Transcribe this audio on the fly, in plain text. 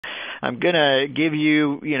I'm going to give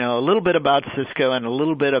you, a little bit about Cisco and a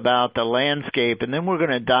little bit about the landscape, and then we're going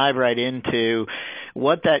to dive right into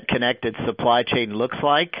what that connected supply chain looks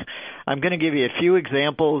like. I'm going to give you a few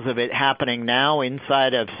examples of it happening now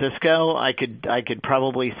inside of Cisco. I could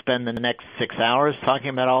probably spend the next 6 hours talking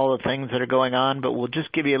about all the things that are going on, but we'll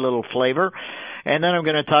just give you a little flavor. And then I'm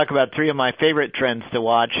going to talk about 3 of my favorite trends to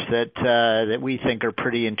watch that we think are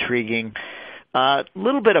pretty intriguing. A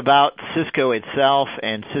little bit about Cisco itself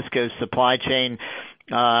and Cisco's supply chain.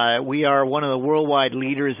 We are one of the worldwide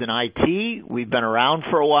leaders in IT. We've been around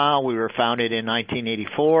for a while. We were founded in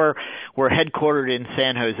 1984. We're headquartered in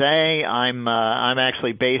San Jose. I'm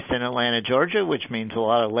actually based in Atlanta, Georgia, which means a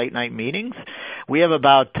lot of late night meetings. We have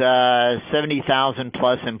about 70,000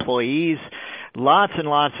 plus employees. Lots and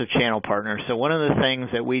lots of channel partners. So one of the things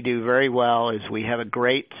that we do very well is we have a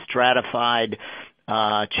great stratified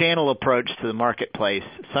channel approach to the marketplace.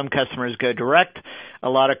 Some customers go direct. A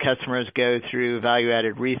lot of customers go through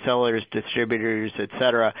value-added resellers, distributors,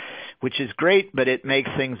 etc., which is great, but it makes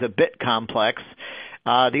things a bit complex.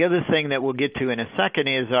 The other thing that we'll get to in a second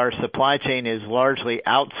is our supply chain is largely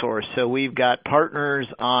outsourced. So we've got partners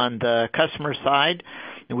on the customer side,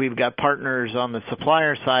 and we've got partners on the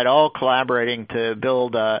supplier side, all collaborating to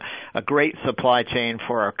build a great supply chain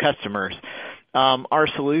for our customers. Our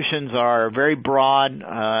solutions are very broad,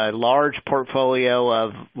 large portfolio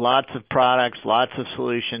of lots of products, lots of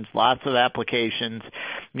solutions, lots of applications.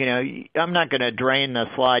 I'm not going to drain the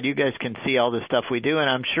slide. You guys can see all the stuff we do, and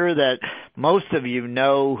I'm sure that most of you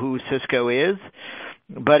know who Cisco is.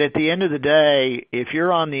 But at the end of the day, if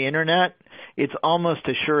you're on the internet, it's almost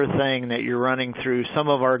a sure thing that you're running through some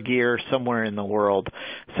of our gear somewhere in the world.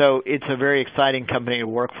 So it's a very exciting company to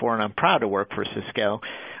work for, and I'm proud to work for Cisco.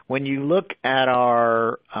 When you look at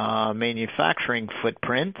our manufacturing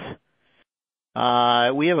footprint,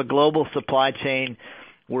 we have a global supply chain.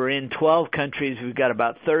 We're in 12 countries. We've got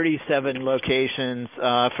about 37 locations.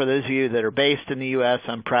 For those of you that are based in the U.S.,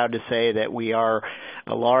 I'm proud to say that we are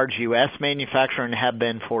a large U.S. manufacturer and have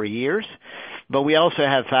been for years. But we also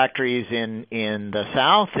have factories in the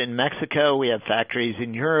South, in Mexico. We have factories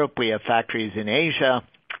in Europe. We have factories in Asia.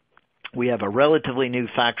 We have a relatively new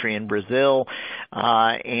factory in Brazil,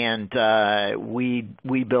 and we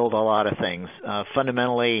build a lot of things.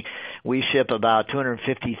 Fundamentally, we ship about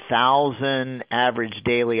 250,000 average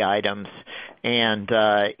daily items, and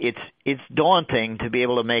it's daunting to be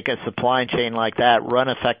able to make a supply chain like that run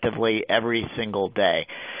effectively every single day.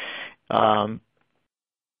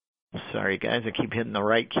 Sorry, guys, I keep hitting the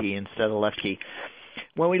right key instead of the left key.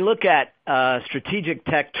 When we look at strategic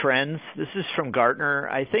tech trends, this is from Gartner.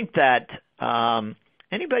 I think that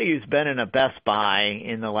anybody who's been in a Best Buy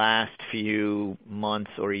in the last few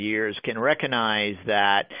months or years can recognize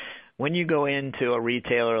that when you go into a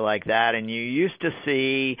retailer like that and you used to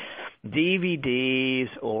see DVDs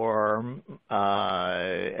or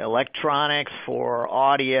electronics for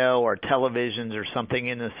audio or televisions or something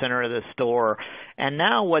in the center of the store, and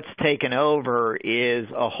now what's taken over is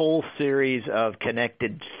a whole series of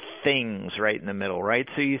connected things right in the middle, right?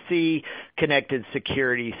 So you see connected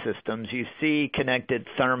security systems, you see connected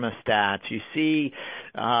thermostats, you see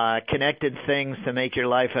connected things to make your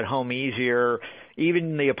life at home easier.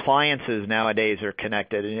 Even the appliances nowadays are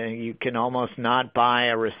connected. You can almost not buy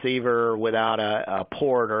a receiver without a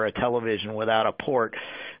port or a television without a port.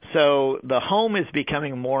 So the home is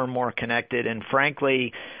becoming more and more connected, and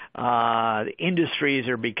frankly, the industries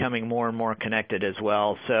are becoming more and more connected as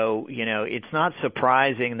well. So, it's not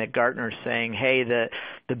surprising that Gartner's saying, hey,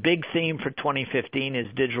 the big theme for 2015 is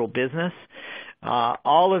digital business.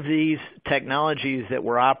 All of these technologies that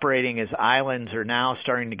we're operating as islands are now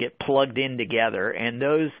starting to get plugged in together, and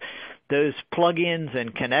those plug-ins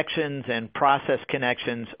and connections and process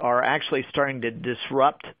connections are actually starting to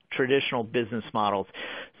disrupt traditional business models.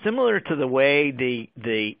 Similar to the way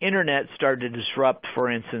the internet started to disrupt, for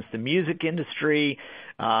instance, the music industry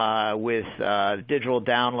with digital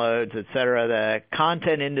downloads, et cetera, the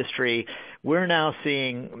content industry, we're now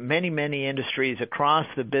seeing many industries across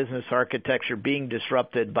the business architecture being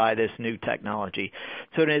disrupted by this new technology.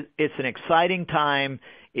 So it's an exciting time.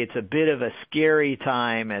 It's a bit of a scary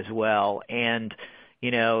time as well. And,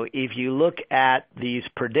 if you look at these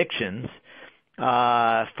predictions,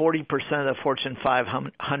 40% of the Fortune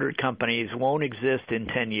 500 companies won't exist in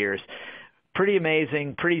 10 years. Pretty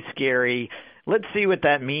amazing, pretty scary. Let's see what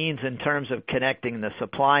that means in terms of connecting the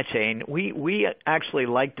supply chain. We actually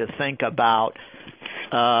like to think about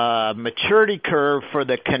maturity curve for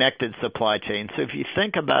the connected supply chain. So if you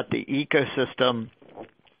think about the ecosystem,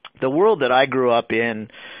 the world that I grew up in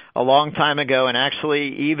a long time ago, and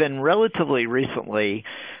actually even relatively recently,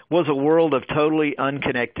 was a world of totally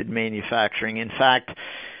unconnected manufacturing. In fact,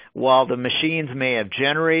 while the machines may have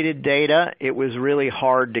generated data, it was really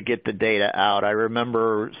hard to get the data out. I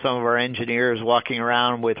remember some of our engineers walking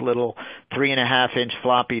around with little 3.5-inch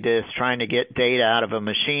floppy disks trying to get data out of a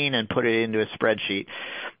machine and put it into a spreadsheet.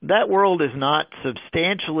 That world is not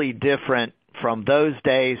substantially different from those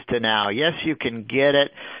days to now. Yes, you can get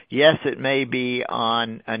it. Yes, it may be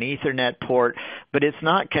on an Ethernet port, but it's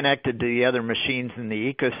not connected to the other machines in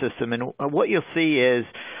the ecosystem. And what you'll see is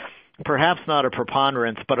perhaps not a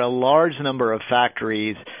preponderance, but a large number of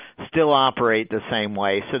factories still operate the same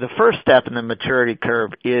way. So the first step in the maturity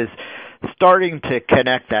curve is starting to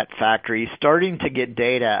connect that factory, starting to get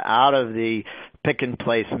data out of the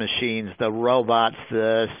pick-and-place machines, the robots,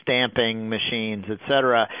 the stamping machines,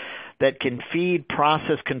 etc., that can feed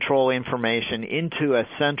process control information into a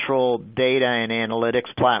central data and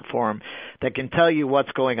analytics platform that can tell you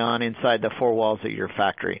what's going on inside the four walls of your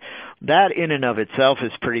factory. That in and of itself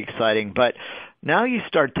is pretty exciting, but now you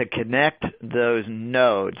start to connect those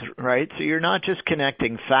nodes, right? So you're not just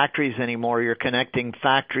connecting factories anymore, you're connecting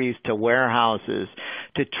factories to warehouses,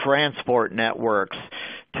 to transport networks,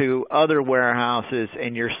 to other warehouses,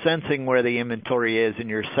 and you're sensing where the inventory is, and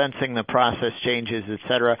you're sensing the process changes, et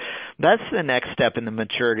cetera. That's the next step in the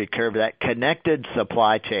maturity curve, that connected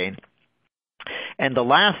supply chain. And the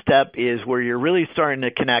last step is where you're really starting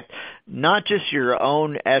to connect not just your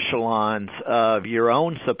own echelons of your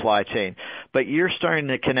own supply chain, but you're starting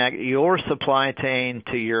to connect your supply chain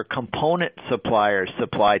to your component supplier's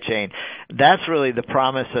supply chain. That's really the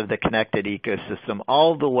promise of the connected ecosystem,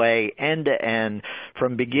 all the way end to end,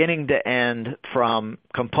 from beginning to end, from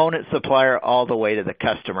component supplier all the way to the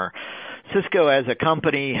customer. Cisco as a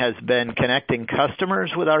company has been connecting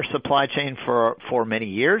customers with our supply chain for many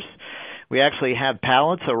years. We actually have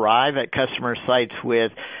pallets arrive at customer sites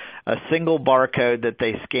with a single barcode that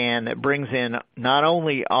they scan that brings in not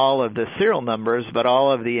only all of the serial numbers, but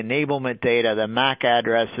all of the enablement data, the MAC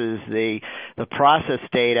addresses, the process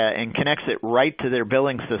data, and connects it right to their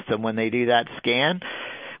billing system when they do that scan.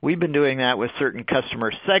 We've been doing that with certain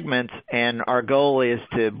customer segments, and our goal is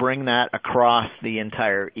to bring that across the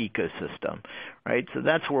entire ecosystem, right? So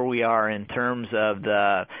that's where we are in terms of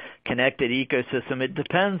the connected ecosystem. It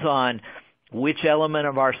depends on which element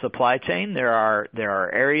of our supply chain. There are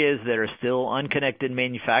areas that are still unconnected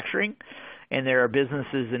manufacturing, and there are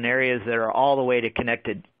businesses in areas that are all the way to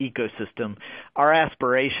connected ecosystem. Our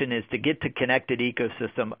aspiration is to get to connected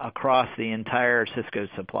ecosystem across the entire Cisco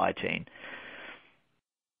supply chain.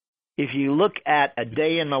 If you look at a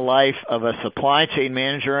day in the life of a supply chain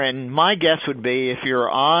manager, and my guess would be if you're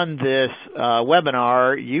on this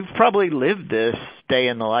webinar, you've probably lived this day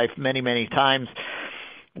in the life many, many times.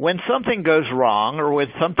 When something goes wrong or when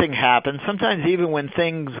something happens, sometimes even when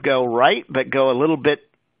things go right but go a little bit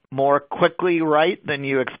more quickly right than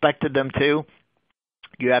you expected them to,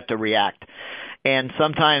 you have to react. And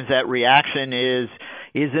sometimes that reaction is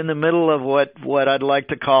in the middle of what I'd like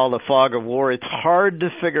to call the fog of war. It's hard to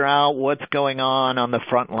figure out what's going on the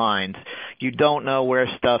front lines. You don't know where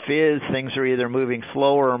stuff is. Things are either moving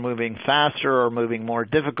slower or moving faster or moving more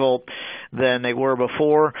difficult than they were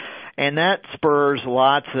before. And that spurs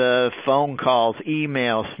lots of phone calls,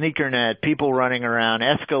 emails, sneakernet, people running around,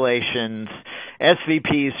 escalations,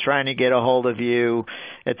 SVPs trying to get a hold of you,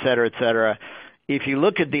 et cetera, et cetera. If you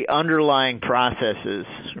look at the underlying processes,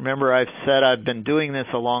 remember I've said I've been doing this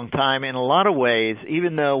a long time. In a lot of ways,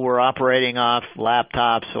 even though we're operating off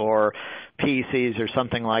laptops or PCs or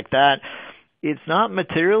something like that, it's not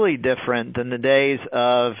materially different than the days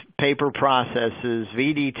of paper processes,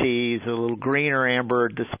 VDTs, a little green or amber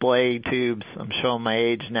display tubes. I'm showing my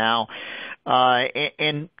age now.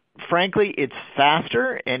 And frankly, it's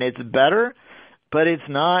faster and it's better, but it's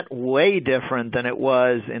not way different than it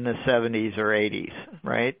was in the 70s or 80s,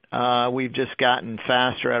 right? We've just gotten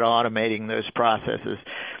faster at automating those processes.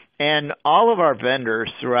 And all of our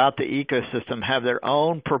vendors throughout the ecosystem have their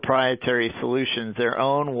own proprietary solutions, their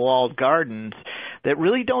own walled gardens that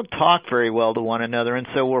really don't talk very well to one another. And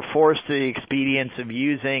so we're forced to the expedience of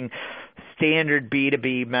using standard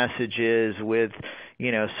B2B messages with,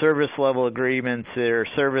 service level agreements or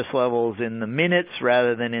service levels in the minutes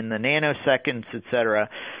rather than in the nanoseconds, et cetera.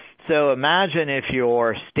 So imagine if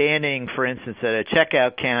you're standing, for instance, at a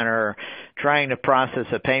checkout counter trying to process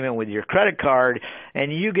a payment with your credit card,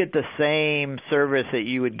 and you get the same service that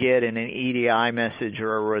you would get in an EDI message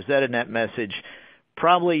or a Rosetta Net message.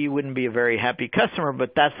 Probably you wouldn't be a very happy customer,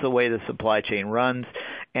 but that's the way the supply chain runs.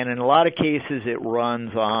 And in a lot of cases, it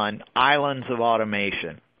runs on islands of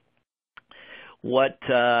automation. What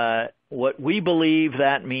we believe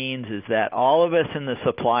that means is that all of us in the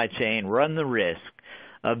supply chain run the risk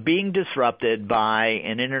of being disrupted by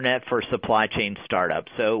an internet for supply chain startup.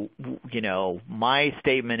 So, my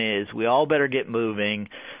statement is we all better get moving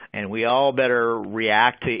and we all better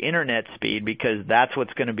react to internet speed because that's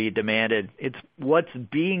what's going to be demanded. It's what's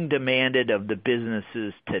being demanded of the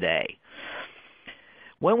businesses today.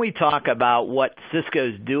 When we talk about what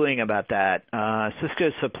Cisco's doing about that,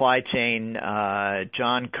 Cisco's supply chain,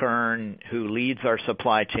 John Kern, who leads our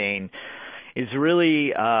supply chain, is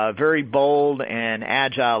really a very bold and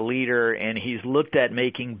agile leader, and he's looked at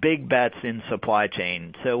making big bets in supply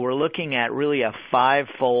chain. So we're looking at really a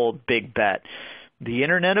five-fold big bet. The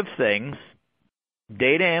Internet of Things,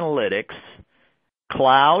 data analytics,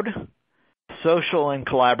 cloud, social and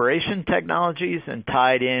collaboration technologies, and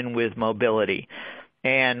tied in with mobility.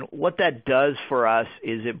 And what that does for us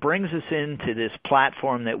is it brings us into this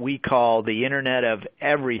platform that we call the Internet of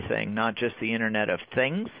Everything, not just the Internet of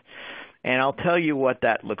Things. And I'll tell you what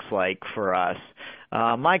that looks like for us.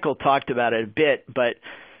 Michael talked about it a bit, but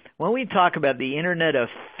when we talk about the Internet of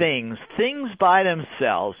Things, things by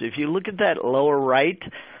themselves, if you look at that lower right,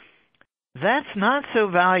 that's not so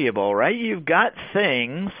valuable, right? You've got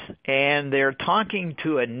things, and they're talking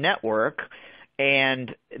to a network,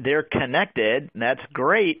 and they're connected. That's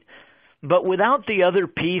great. But without the other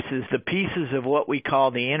pieces, the pieces of what we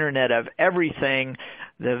call the Internet of Everything,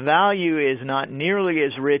 the value is not nearly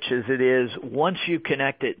as rich as it is once you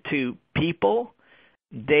connect it to people,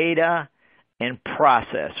 data, and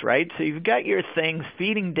process, right? So you've got your things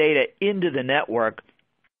feeding data into the network,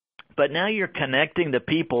 but now you're connecting the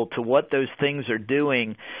people to what those things are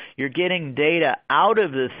doing. You're getting data out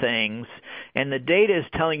of the things, and the data is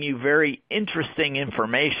telling you very interesting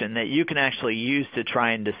information that you can actually use to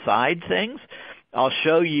try and decide things. I'll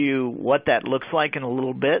show you what that looks like in a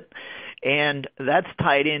little bit. And that's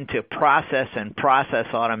tied into process and process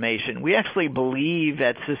automation. We actually believe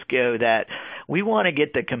at Cisco that we want to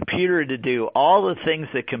get the computer to do all the things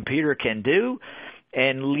the computer can do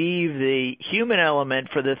and leave the human element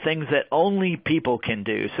for the things that only people can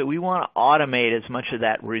do. So we want to automate as much of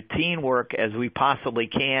that routine work as we possibly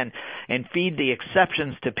can and feed the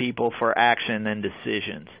exceptions to people for action and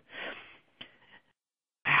decisions.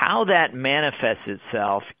 How that manifests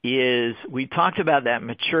itself is, we talked about that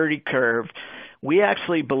maturity curve. We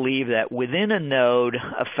actually believe that within a node,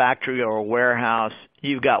 a factory or a warehouse,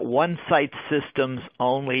 you've got one-site systems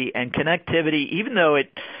only, and connectivity, even though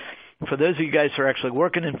for those of you guys who are actually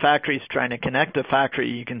working in factories trying to connect a factory,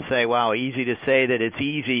 you can say, wow, easy to say that it's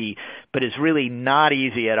easy, but it's really not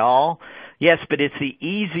easy at all. Yes, but it's the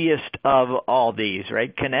easiest of all these,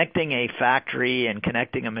 right? Connecting a factory and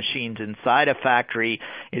connecting a machines inside a factory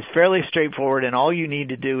is fairly straightforward, and all you need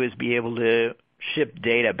to do is be able to ship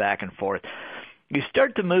data back and forth. You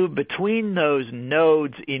start to move between those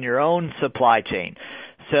nodes in your own supply chain.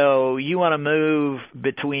 So you want to move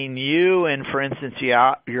between you and, for instance,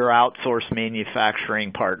 your outsourced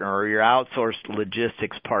manufacturing partner or your outsourced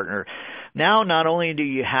logistics partner. Now, not only do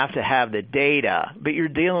you have to have the data, but you're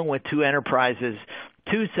dealing with two enterprises,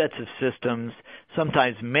 two sets of systems,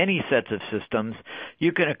 sometimes many sets of systems.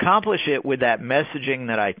 You can accomplish it with that messaging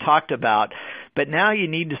that I talked about, but now you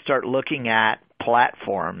need to start looking at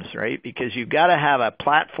platforms, right? Because you've got to have a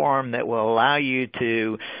platform that will allow you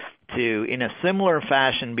to, in a similar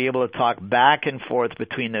fashion, be able to talk back and forth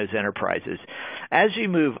between those enterprises. As you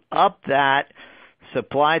move up that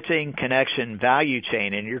supply chain connection value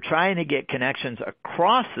chain, and you're trying to get connections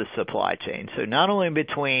across the supply chain, so not only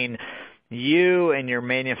between you and your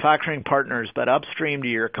manufacturing partners, but upstream to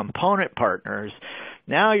your component partners,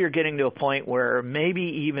 now you're getting to a point where maybe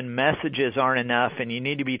even messages aren't enough, and you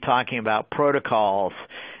need to be talking about protocols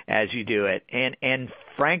as you do it. And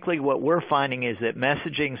frankly, what we're finding is that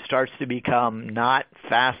messaging starts to become not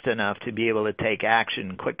fast enough to be able to take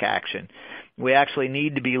action, quick action. We actually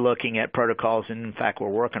need to be looking at protocols, and in fact, we're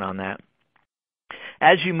working on that.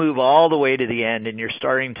 As you move all the way to the end and you're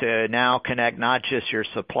starting to now connect not just your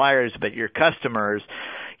suppliers but your customers,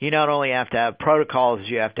 you not only have to have protocols,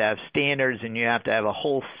 you have to have standards, and you have to have a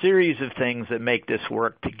whole series of things that make this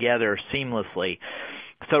work together seamlessly.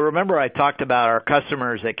 So remember, I talked about our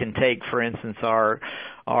customers that can take, for instance, our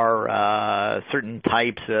certain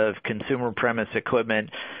types of consumer premise equipment,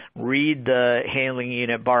 read the handling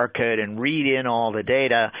unit barcode, and read in all the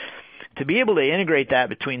data. To be able to integrate that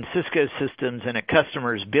between Cisco systems and a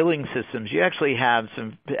customer's billing systems, you actually have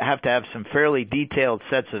to have some fairly detailed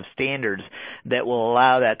sets of standards that will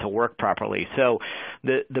allow that to work properly. So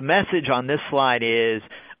the message on this slide is,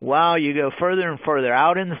 while you go further and further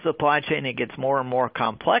out in the supply chain, it gets more and more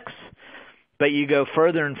complex, but you go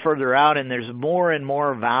further and further out, and there's more and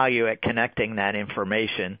more value at connecting that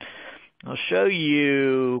information. I'll show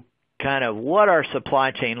you kind of what our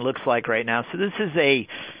supply chain looks like right now. So this is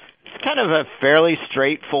it's kind of a fairly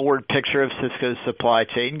straightforward picture of Cisco's supply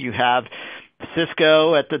chain. You have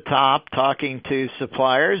Cisco at the top talking to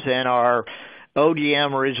suppliers, and our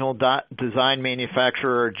ODM, original design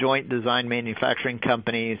manufacturer, or joint design manufacturing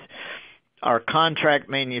companies, our contract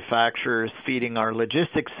manufacturers feeding our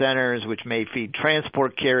logistics centers, which may feed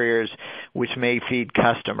transport carriers, which may feed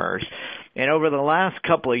customers. And over the last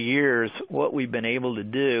couple of years, what we've been able to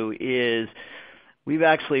do is we've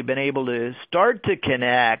actually been able to start to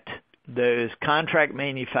connect those contract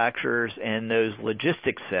manufacturers and those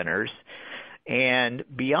logistics centers. And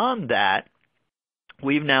beyond that,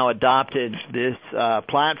 we've now adopted this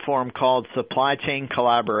platform called supply chain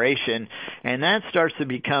collaboration, and that starts to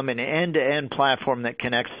become an end-to-end platform that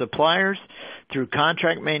connects suppliers through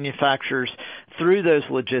contract manufacturers through those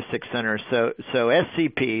logistics centers. So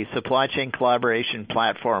SCP, Supply Chain Collaboration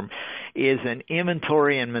Platform, is an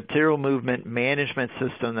inventory and material movement management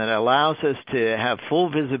system that allows us to have full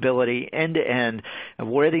visibility end-to-end of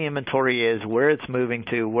where the inventory is, where it's moving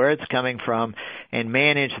to, where it's coming from, and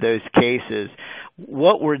manage those cases.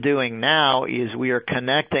 What we're doing now is we are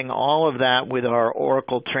connecting all of that with our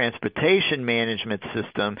Oracle Transportation Management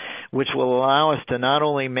System, which will allow us to not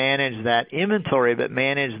only manage that inventory, but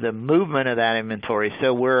manage the movement of that inventory.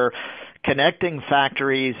 So we're connecting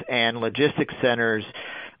factories and logistics centers.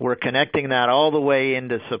 We're connecting that all the way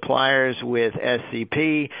into suppliers with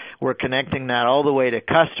SCP. We're connecting that all the way to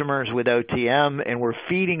customers with OTM, and we're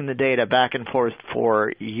feeding the data back and forth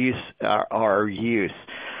for our use.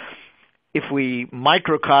 If we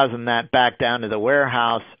microcosm that back down to the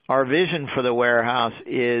warehouse, our vision for the warehouse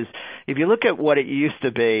is, if you look at what it used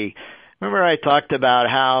to be, remember I talked about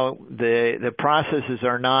how the processes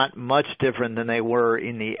are not much different than they were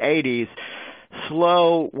in the 80s.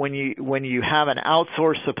 Slow, when you have an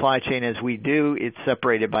outsourced supply chain as we do, it's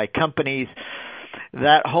separated by companies.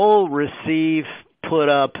 That whole receive, put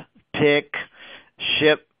up, pick,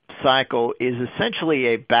 ship cycle is essentially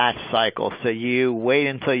a batch cycle. So you wait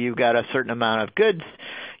until you've got a certain amount of goods,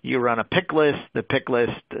 you run a pick list, the pick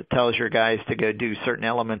list tells your guys to go do certain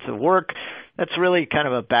elements of work. That's really kind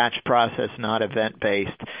of a batch process, not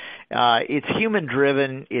event-based. It's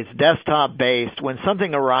human-driven, it's desktop-based. When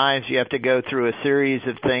something arrives, you have to go through a series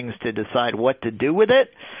of things to decide what to do with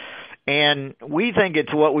it. And we think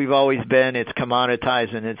it's what we've always been. It's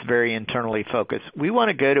commoditized and it's very internally focused. We want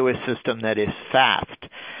to go to a system that is fast,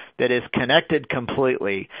 that is connected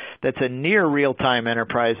completely, that's a near real-time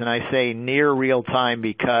enterprise. And I say near real-time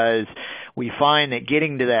because we find that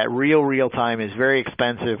getting to that real-time is very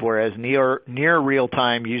expensive, whereas near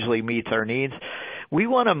real-time usually meets our needs. We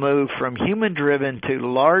want to move from human-driven to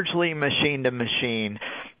largely machine-to-machine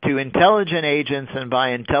to intelligent agents, and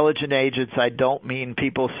by intelligent agents, I don't mean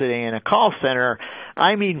people sitting in a call center.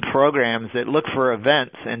 I mean programs that look for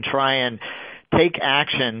events and try and take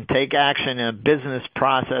action in a business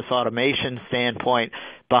process automation standpoint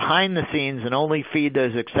behind the scenes and only feed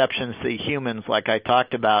those exceptions to humans like I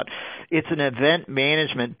talked about. It's an event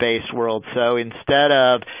management-based world, so instead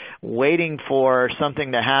of waiting for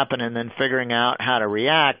something to happen and then figuring out how to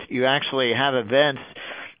react, you actually have events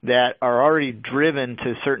that are already driven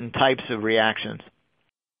to certain types of reactions.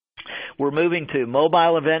 We're moving to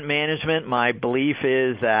mobile event management. My belief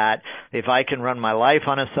is that if I can run my life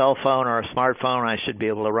on a cell phone or a smartphone, I should be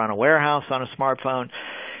able to run a warehouse on a smartphone.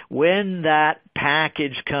 When that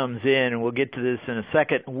package comes in, and we'll get to this in a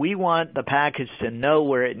second, we want the package to know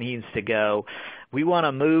where it needs to go. We want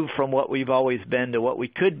to move from what we've always been to what we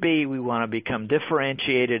could be. We want to become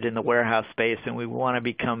differentiated in the warehouse space, and we want to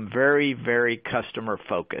become very, very customer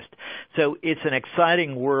focused. So it's an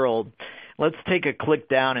exciting world. Let's take a click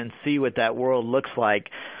down and see what that world looks like.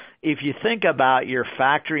 If you think about your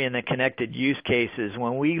factory and the connected use cases,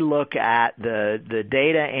 when we look at the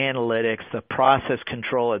data analytics, the process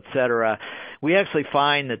control, et cetera, we actually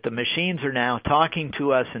find that the machines are now talking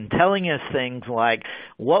to us and telling us things like,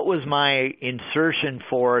 what was my insertion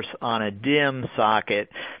force on a DIMM socket?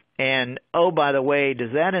 And, oh, by the way,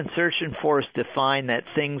 does that insertion force define that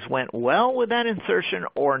things went well with that insertion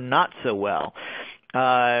or not so well?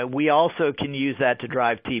 We also can use that to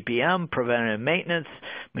drive TPM, preventative maintenance,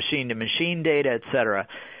 machine-to-machine data, et cetera.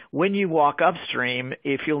 When you walk upstream,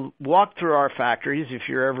 if you'll walk through our factories, if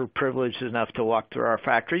you're ever privileged enough to walk through our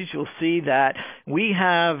factories, you'll see that we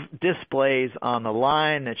have displays on the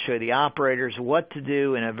line that show the operators what to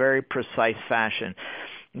do in a very precise fashion.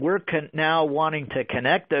 We're now wanting to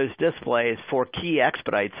connect those displays for key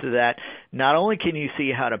expedites so that not only can you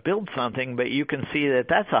see how to build something, but you can see that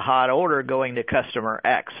that's a hot order going to customer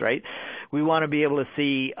X, right? We want to be able to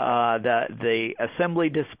see the assembly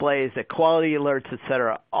displays, the quality alerts, et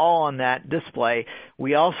cetera, all on that display.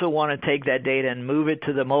 We also want to take that data and move it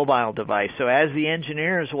to the mobile device. So as the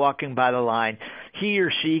engineer is walking by the line, he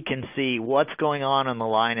or she can see what's going on the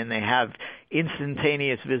line, and they have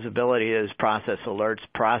instantaneous visibility as process alerts,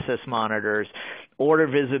 process monitors, order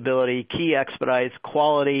visibility, key expedites,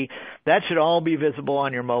 quality. That should all be visible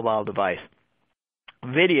on your mobile device.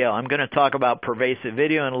 Video, I'm going to talk about pervasive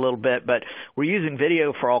video in a little bit, but we're using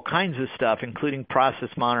video for all kinds of stuff, including process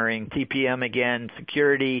monitoring, TPM again,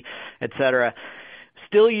 security, etc.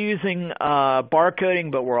 Still using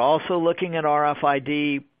barcoding, but we're also looking at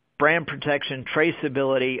RFID, brand protection,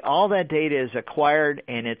 traceability. All that data is acquired,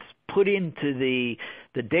 and it's put into the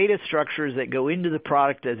data structures that go into the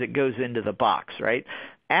product as it goes into the box, right?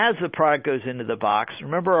 As the product goes into the box,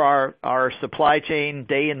 remember our supply chain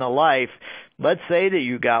day in the life. Let's say that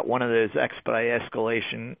you got one of those expedite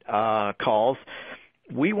escalation calls.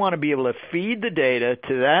 We want to be able to feed the data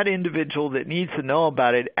to that individual that needs to know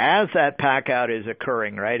about it as that pack out is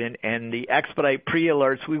occurring, right? And the expedite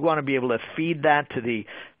pre-alerts, we want to be able to feed that to the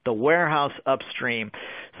warehouse upstream.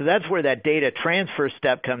 So that's where that data transfer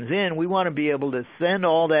step comes in. We want to be able to send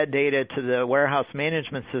all that data to the warehouse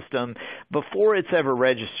management system before it's ever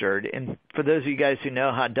registered. And for those of you guys who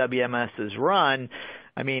know how WMS is run,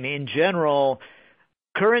 I mean, in general,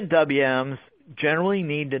 current WMs generally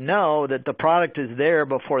need to know that the product is there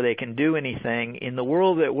before they can do anything. In the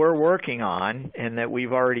world that we're working on, and that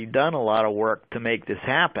we've already done a lot of work to make this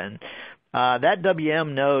happen, that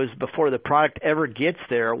WM knows before the product ever gets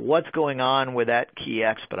there what's going on with that key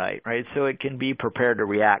expedite, right? So it can be prepared to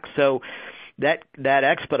react. So that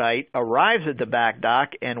expedite arrives at the back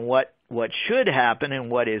dock, and what should happen and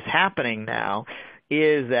what is happening now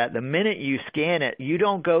is that the minute you scan it, you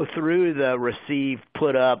don't go through the receive,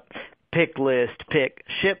 put up, pick list, pick,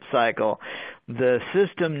 ship cycle. The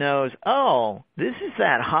system knows, oh, this is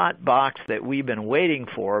that hot box that we've been waiting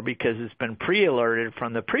for because it's been pre-alerted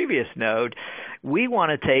from the previous node. We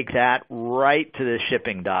want to take that right to the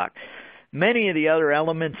shipping dock. Many of the other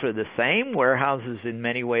elements are the same. Warehouses in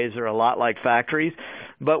many ways are a lot like factories,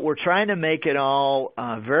 but we're trying to make it all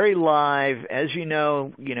very live. As you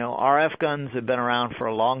know, RF guns have been around for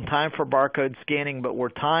a long time for barcode scanning, but we're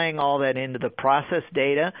tying all that into the process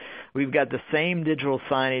data. We've got the same digital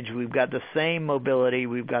signage. We've got the same mobility.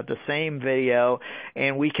 We've got the same video,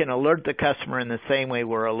 and we can alert the customer in the same way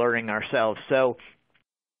we're alerting ourselves. So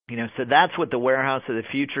that's what the warehouse of the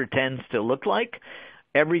future tends to look like.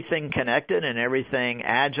 Everything connected and everything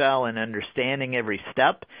agile and understanding every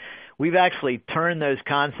step. We've actually turned those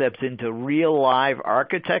concepts into real live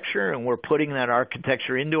architecture, and we're putting that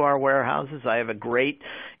architecture into our warehouses. I have a great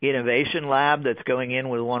innovation lab that's going in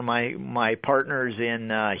with one of my partners in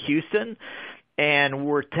Houston, and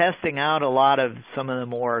we're testing out a lot of some of the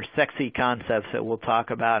more sexy concepts that we'll talk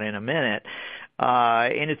about in a minute.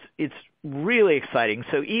 And it's really exciting.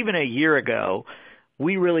 So even a year ago,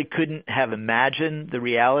 we really couldn't have imagined the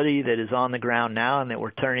reality that is on the ground now and that we're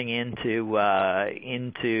turning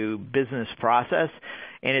into business process,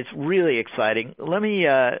 and it's really exciting. Let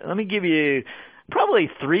me give you probably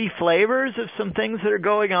 3 flavors of some things that are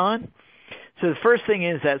going on. So the first thing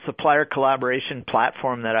is that supplier collaboration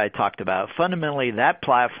platform that I talked about. Fundamentally, that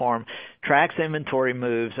platform tracks inventory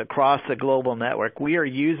moves across the global network. We are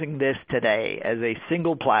using this today as a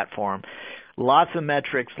single platform. Lots of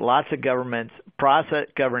metrics, lots of governance, process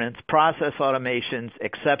automations,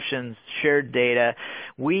 exceptions, shared data.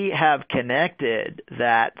 We have connected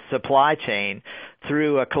that supply chain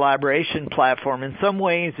through a collaboration platform. In some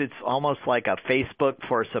ways, it's almost like a Facebook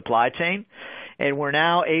for supply chain. And we're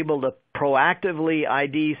now able to proactively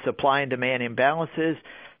ID supply and demand imbalances,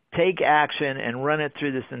 take action, and run it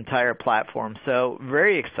through this entire platform. So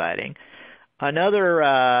very exciting.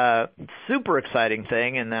 Another super exciting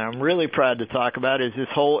thing, and that I'm really proud to talk about, is this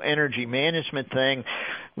whole energy management thing,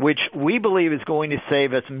 which we believe is going to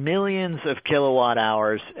save us millions of kilowatt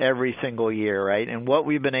hours every single year, right? And what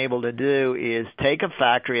we've been able to do is take a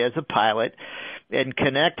factory as a pilot and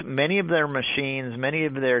connect many of their machines, many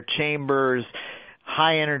of their chambers,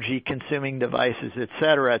 high energy consuming devices, et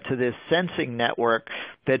cetera, to this sensing network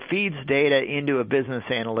that feeds data into a business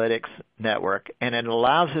analytics network. And it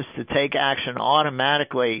allows us to take action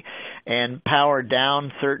automatically and power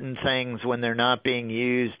down certain things when they're not being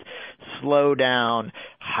used, slow down,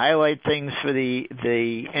 highlight things for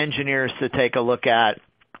the engineers to take a look at.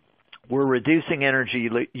 We're reducing energy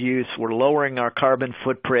use. We're lowering our carbon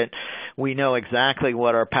footprint. We know exactly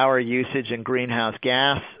what our power usage and greenhouse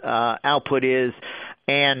gas output is,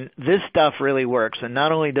 And this stuff really works. And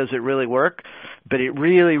not only does it really work, but it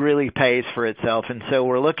really, really pays for itself. And so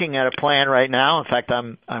we're looking at a plan right now. In fact,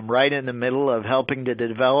 I'm right in the middle of helping to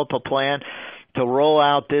develop a plan to roll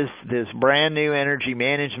out this brand new energy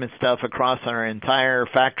management stuff across our entire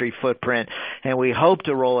factory footprint, and we hope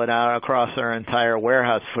to roll it out across our entire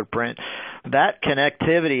warehouse footprint. That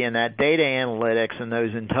connectivity and that data analytics and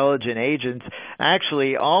those intelligent agents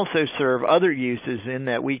actually also serve other uses in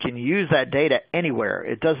that we can use that data anywhere.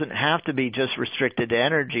 It doesn't have to be just restricted to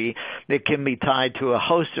energy. It can be tied to a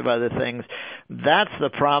host of other things. That's the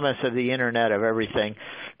promise of the Internet of Everything.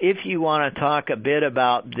 If you want to talk a bit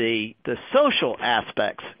about the social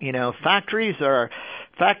aspects, factories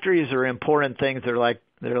are important things. They're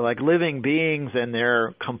like living beings, and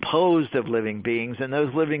they're composed of living beings, and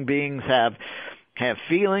those living beings have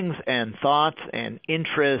feelings and thoughts and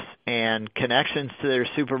interests and connections to their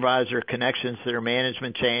supervisor, connections to their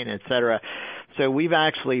management chain, etc. So we've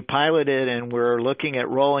actually piloted, and we're looking at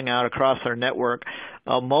rolling out across our network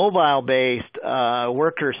a mobile-based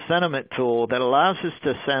worker sentiment tool that allows us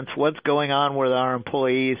to sense what's going on with our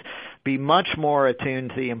employees, be much more attuned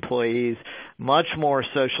to the employees, much more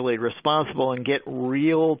socially responsible, and get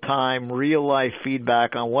real-time, real-life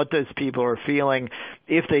feedback on what those people are feeling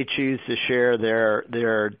if they choose to share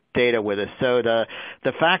their data with us. So the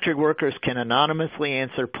factory workers can anonymously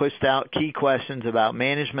answer pushed-out key questions about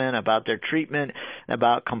management, about their treatment,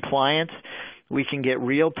 about compliance. We can get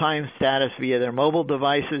real-time status via their mobile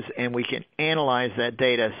devices, and we can analyze that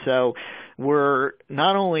data. So we're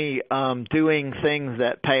not only doing things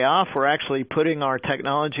that pay off, we're actually putting our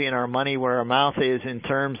technology and our money where our mouth is in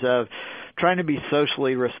terms of trying to be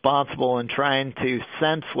socially responsible and trying to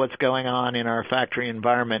sense what's going on in our factory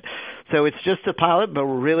environment. So it's just a pilot, but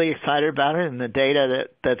we're really excited about it, and the data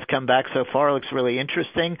that's come back so far looks really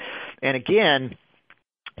interesting. And again,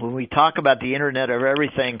 when we talk about the Internet of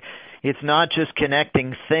Everything, it's not just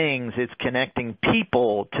connecting things, it's connecting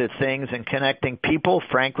people to things and connecting people,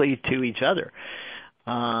 frankly, to each other.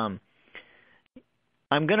 I'm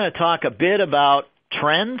going to talk a bit about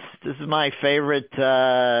trends. This is my favorite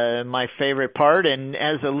part. And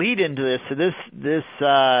as a lead into this,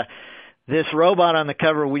 this robot on the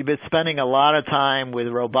cover, we've been spending a lot of time with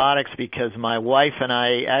robotics because my wife and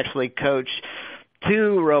I actually coach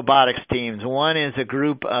two robotics teams. One is a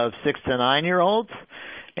group of 6 to 9-year-olds,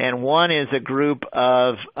 and one is a group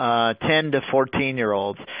of 10 to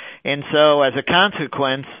 14-year-olds. And so as a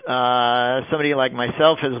consequence, somebody like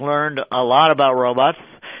myself has learned a lot about robots,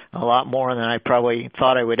 a lot more than I probably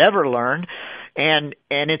thought I would ever learn. And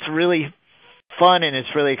it's really fun and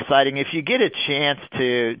it's really exciting. If you get a chance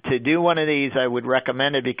to do one of these, I would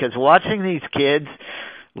recommend it, because watching these kids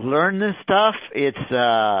learn this stuff, it's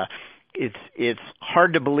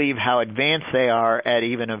hard to believe how advanced they are at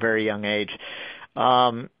even a very young age.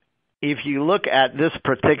 If you look at this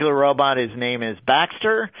particular robot, his name is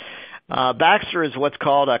Baxter. Baxter is what's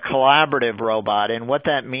called a collaborative robot, and what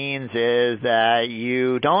that means is that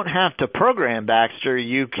you don't have to program Baxter.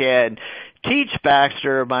 You can teach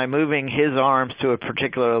Baxter by moving his arms to a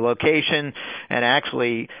particular location and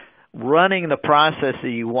actually running the process that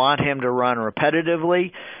you want him to run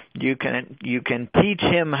repetitively. You can teach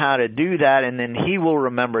him how to do that, and then he will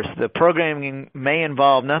remember. So the programming may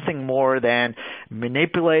involve nothing more than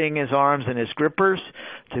manipulating his arms and his grippers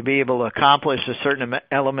to be able to accomplish a certain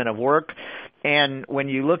element of work. And when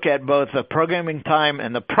you look at both the programming time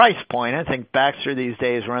and the price point, I think Baxter these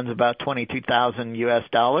days runs about $22,000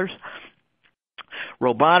 US.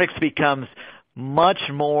 Robotics becomes much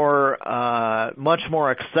more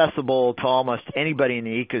accessible to almost anybody in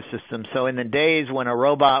the ecosystem. So in the days when a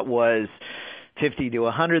robot was $50,000 to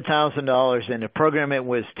 $100,000 and to program it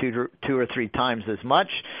was two or three times as much,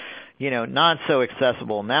 not so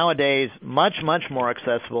accessible. Nowadays, much more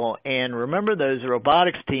accessible. And remember those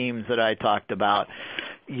robotics teams that I talked about.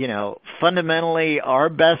 Fundamentally, our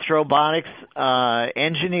best robotics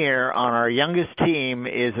engineer on our youngest team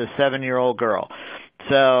is a 7-year-old girl.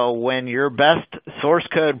 So when your best source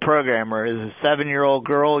code programmer is a 7-year-old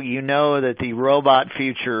girl, you know that the robot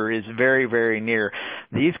future is very, very near.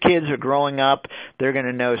 These kids are growing up. They're going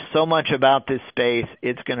to know so much about this space.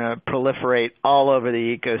 It's going to proliferate all over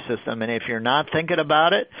the ecosystem. And if you're not thinking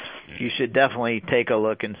about it, you should definitely take a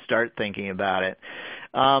look and start thinking about it.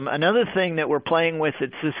 Another thing that we're playing with at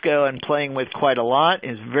Cisco and playing with quite a lot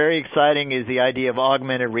is very exciting is the idea of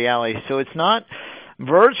augmented reality. So it's not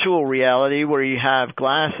virtual reality where you have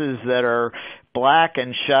glasses that are black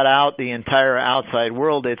and shut out the entire outside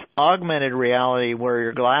world. It's augmented reality where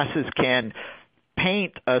your glasses can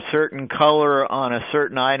paint a certain color on a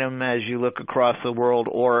certain item as you look across the world,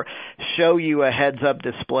 or show you a heads-up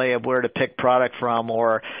display of where to pick product from,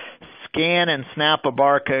 or scan and snap a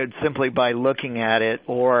barcode simply by looking at it,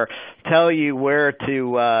 or tell you where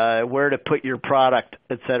to put your product,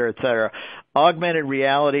 et cetera, et cetera. Augmented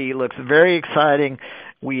reality looks very exciting.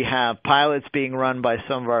 We have pilots being run by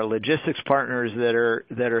some of our logistics partners that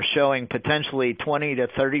are showing potentially 20 to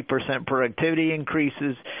 30% productivity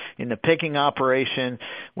increases in the picking operation,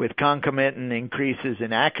 with concomitant increases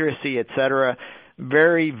in accuracy, et cetera.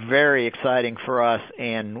 Very, very exciting for us,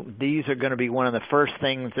 and these are going to be one of the first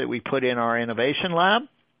things that we put in our innovation lab.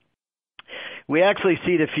 We actually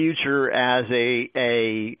see the future as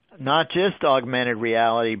a not just augmented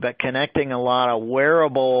reality, but connecting a lot of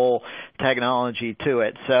wearable technology to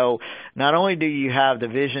it. So not only do you have the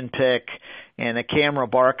vision pick and the camera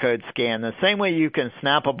barcode scan, the same way you can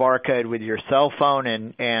snap a barcode with your cell phone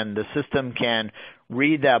and the system can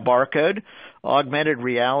read that barcode, augmented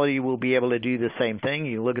reality will be able to do the same thing.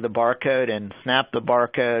 You look at the barcode and snap the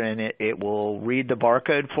barcode, and it will read the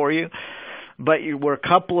barcode for you. But we're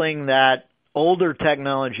coupling that older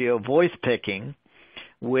technology of voice picking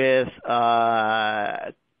with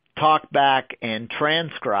talkback and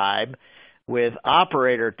transcribe with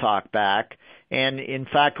operator talkback. And in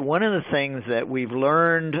fact, one of the things that we've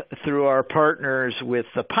learned through our partners with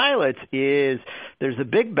the pilots is there's a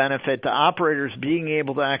big benefit to operators being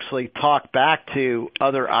able to actually talk back to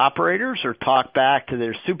other operators or talk back to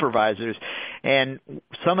their supervisors. And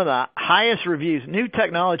some of the highest reviews, new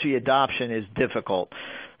technology adoption is difficult.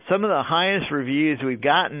 Some of the highest reviews we've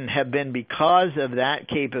gotten have been because of that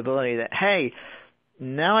capability that, hey,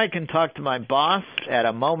 now I can talk to my boss at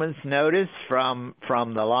a moment's notice from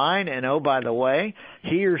the line, and oh, by the way,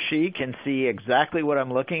 he or she can see exactly what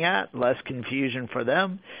I'm looking at. Less confusion for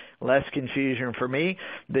them, less confusion for me.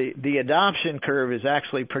 The adoption curve is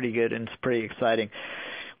actually pretty good, and it's pretty exciting.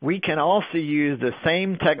 We can also use the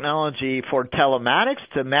same technology for telematics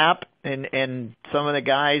to map, and some of the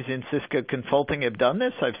guys in Cisco Consulting have done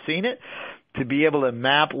this. I've seen it, to be able to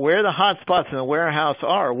map where the hot spots in the warehouse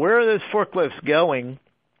are. Where are those forklifts going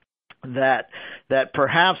that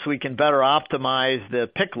perhaps we can better optimize the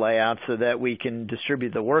pick layout so that we can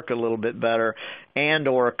distribute the work a little bit better and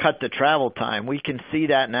or cut the travel time. We can see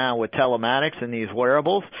that now with telematics and these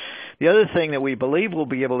wearables. The other thing that we believe we'll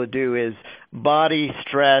be able to do is body,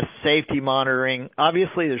 stress, safety monitoring.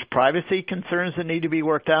 Obviously, there's privacy concerns that need to be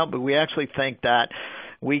worked out, but we actually think that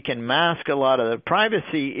we can mask a lot of the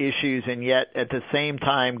privacy issues and yet at the same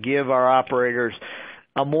time give our operators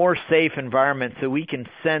a more safe environment so we can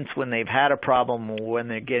sense when they've had a problem or when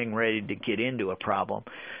they're getting ready to get into a problem.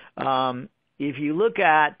 If you look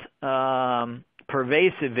at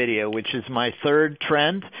pervasive video, which is my third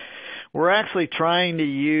trend, we're actually trying to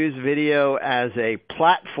use video as a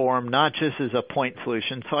platform, not just as a point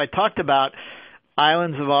solution. So I talked about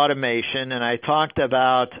islands of automation, and I talked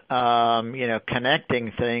about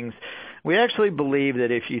connecting things. We actually believe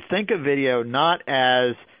that if you think of video not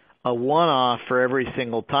as a one-off for every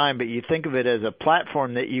single time, but you think of it as a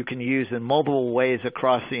platform that you can use in multiple ways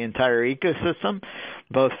across the entire ecosystem,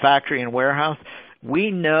 both factory and warehouse,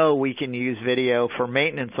 we know we can use video for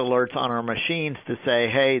maintenance alerts on our machines to say,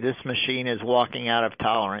 hey, this machine is walking out of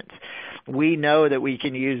tolerance. We know that we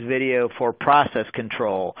can use video for process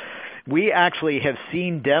control. We actually have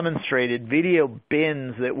seen demonstrated video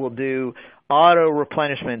bins that will do auto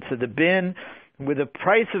replenishment. So the bin, with the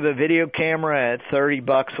price of a video camera at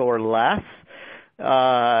 $30 or less,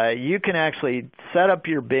 you can actually set up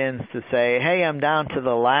your bins to say, hey, I'm down to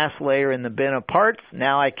the last layer in the bin of parts.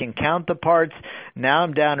 Now I can count the parts. Now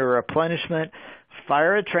I'm down to replenishment.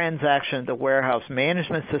 Fire a transaction at the warehouse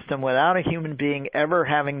management system without a human being ever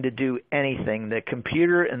having to do anything. The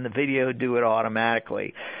computer and the video do it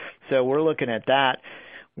automatically. So we're looking at that.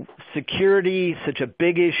 Security, such a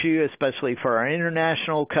big issue, especially for our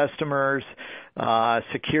international customers.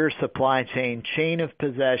 Secure supply chain of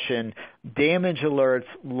possession, damage alerts,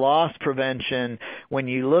 loss prevention. When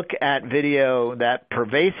you look at video, that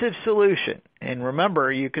pervasive solution, and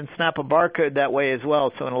remember, you can snap a barcode that way as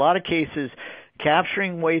well. So in a lot of cases,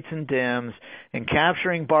 capturing weights and dims and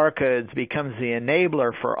capturing barcodes becomes the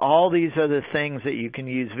enabler for all these other things that you can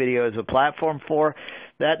use video as a platform for.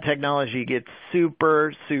 That technology gets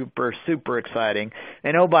super, super, super exciting.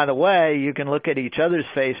 And oh, by the way, you can look at each other's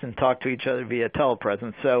face and talk to each other via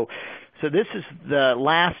telepresence. So this is the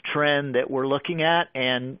last trend that we're looking at,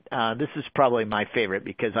 and this is probably my favorite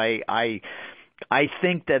because I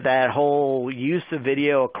think that whole use of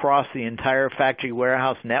video across the entire factory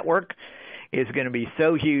warehouse network is going to be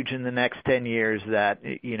so huge in the next 10 years that,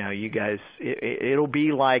 you guys, it'll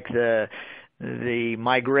be like the the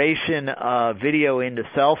migration of video into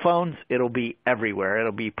cell phones, it'll be everywhere.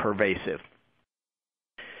 It'll be pervasive.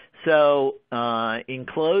 So in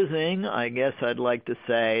closing, I guess I'd like to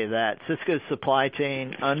say that Cisco's supply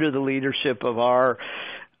chain, under the leadership of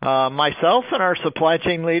myself and our supply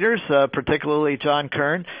chain leaders, particularly John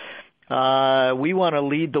Kern, we want to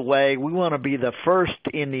lead the way. We want to be the first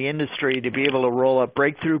in the industry to be able to roll up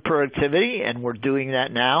breakthrough productivity, and we're doing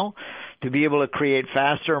that now, to be able to create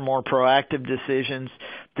faster, more proactive decisions,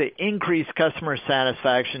 to increase customer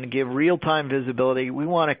satisfaction, to give real-time visibility. We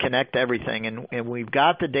want to connect everything, and we've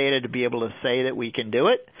got the data to be able to say that we can do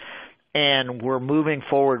it, and we're moving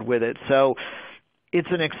forward with it. So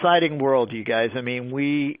it's an exciting world, you guys. I mean, to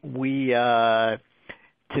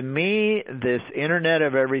me, this Internet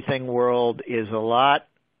of Everything world is a lot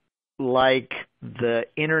like the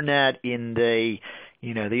Internet in the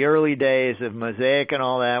early days of Mosaic and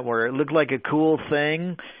all that, where it looked like a cool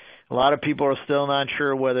thing. A lot of people are still not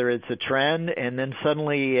sure whether it's a trend, and then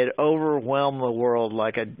suddenly it overwhelmed the world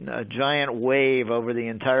like a giant wave over the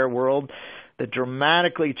entire world that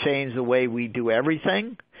dramatically changed the way we do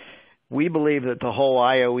everything. We believe that the whole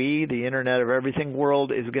IoE, the Internet of Everything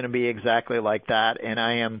world, is going to be exactly like that, and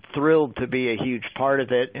I am thrilled to be a huge part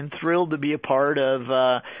of it and thrilled to be a part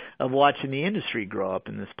of watching the industry grow up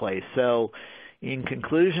in this place. So in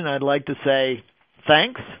conclusion, I'd like to say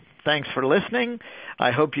thanks. Thanks for listening.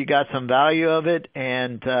 I hope you got some value of it,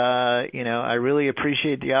 and I really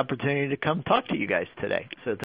appreciate the opportunity to come talk to you guys today. So